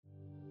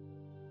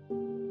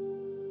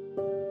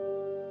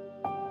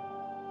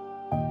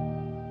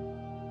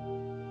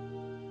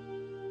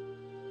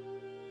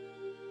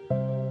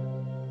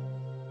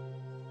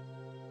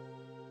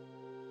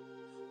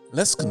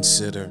Let's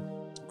consider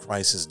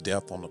Christ's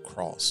death on the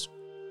cross,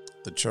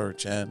 the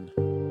church, and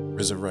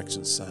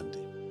Resurrection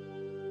Sunday.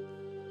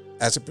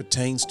 As it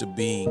pertains to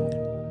being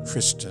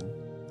Christian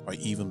or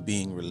even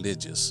being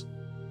religious,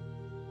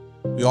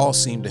 we all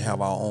seem to have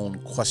our own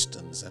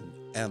questions and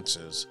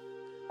answers,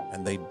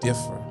 and they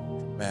differ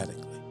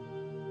dramatically.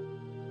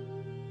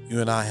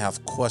 You and I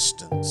have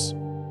questions.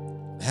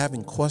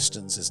 Having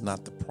questions is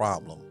not the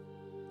problem.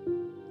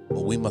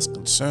 What we must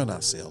concern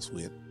ourselves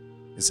with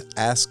is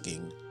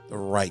asking the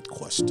right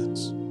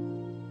questions.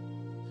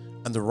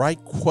 And the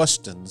right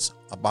questions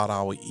about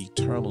our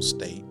eternal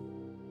state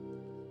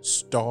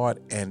start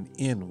and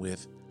end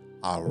with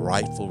our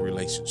rightful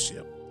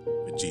relationship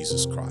with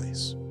Jesus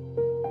Christ.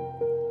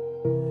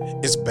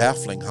 It's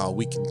baffling how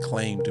we can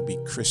claim to be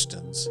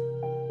Christians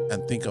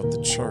and think of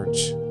the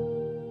church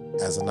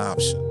as an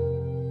option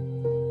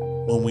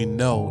when we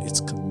know its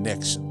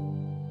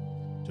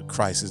connection to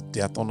Christ's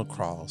death on the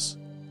cross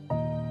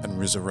and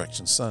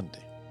Resurrection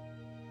Sunday.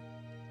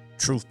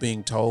 Truth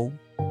being told,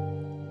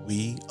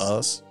 we,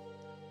 us,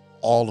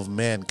 all of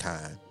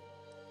mankind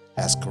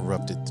has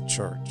corrupted the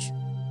church.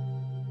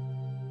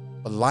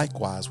 But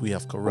likewise, we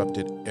have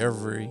corrupted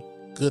every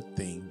good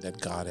thing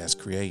that God has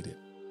created.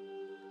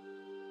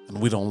 And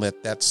we don't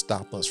let that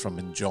stop us from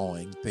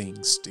enjoying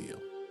things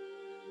still.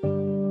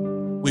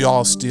 We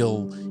all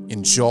still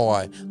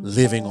enjoy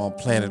living on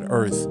planet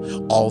Earth,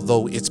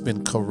 although it's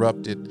been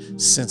corrupted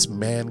since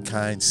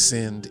mankind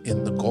sinned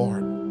in the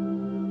garden.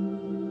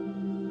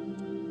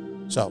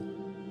 So,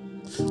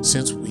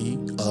 since we,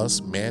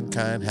 us,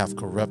 mankind, have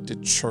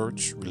corrupted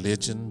church,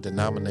 religion,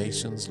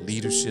 denominations,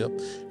 leadership,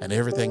 and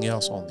everything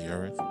else on the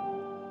earth,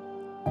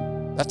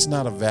 that's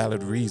not a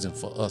valid reason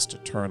for us to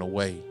turn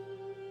away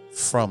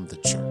from the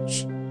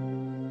church,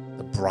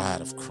 the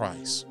bride of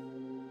Christ.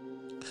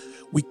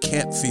 We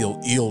can't feel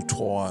ill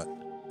toward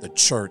the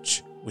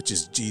church, which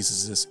is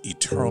Jesus'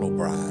 eternal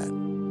bride,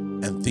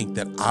 and think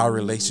that our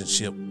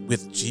relationship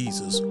with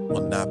Jesus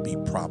will not be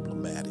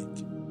problematic.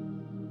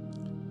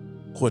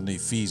 According to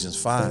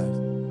Ephesians 5,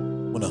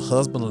 when a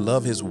husband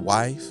loves his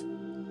wife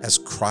as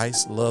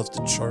Christ loves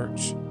the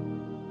church,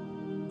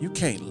 you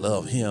can't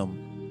love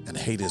him and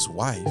hate his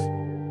wife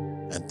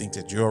and think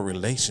that your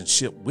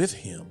relationship with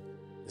him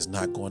is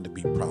not going to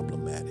be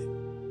problematic.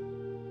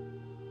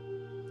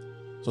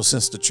 So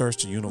since the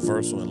church, the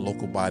universal and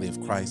local body of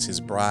Christ, his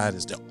bride,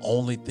 is the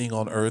only thing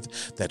on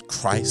earth that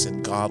Christ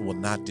and God will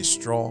not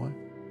destroy,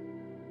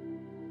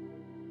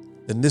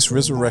 then this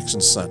Resurrection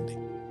Sunday,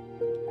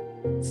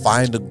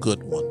 find a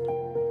good one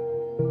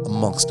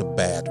amongst the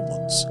bad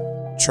ones,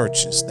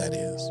 churches that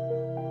is.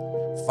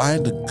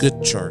 Find a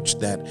good church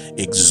that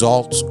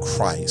exalts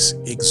Christ,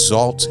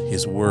 exalts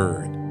his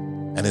word,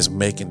 and is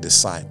making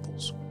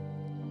disciples.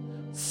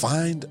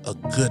 Find a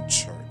good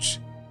church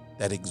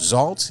that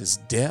exalts his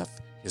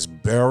death, his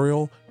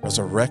burial,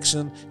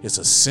 resurrection, his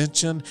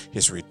ascension,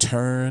 his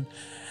return,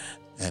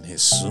 and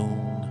his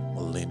soon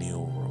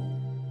millennial rule.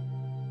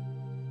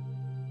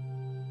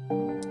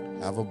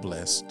 Have a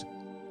blessed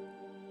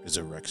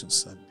Resurrection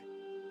Sunday.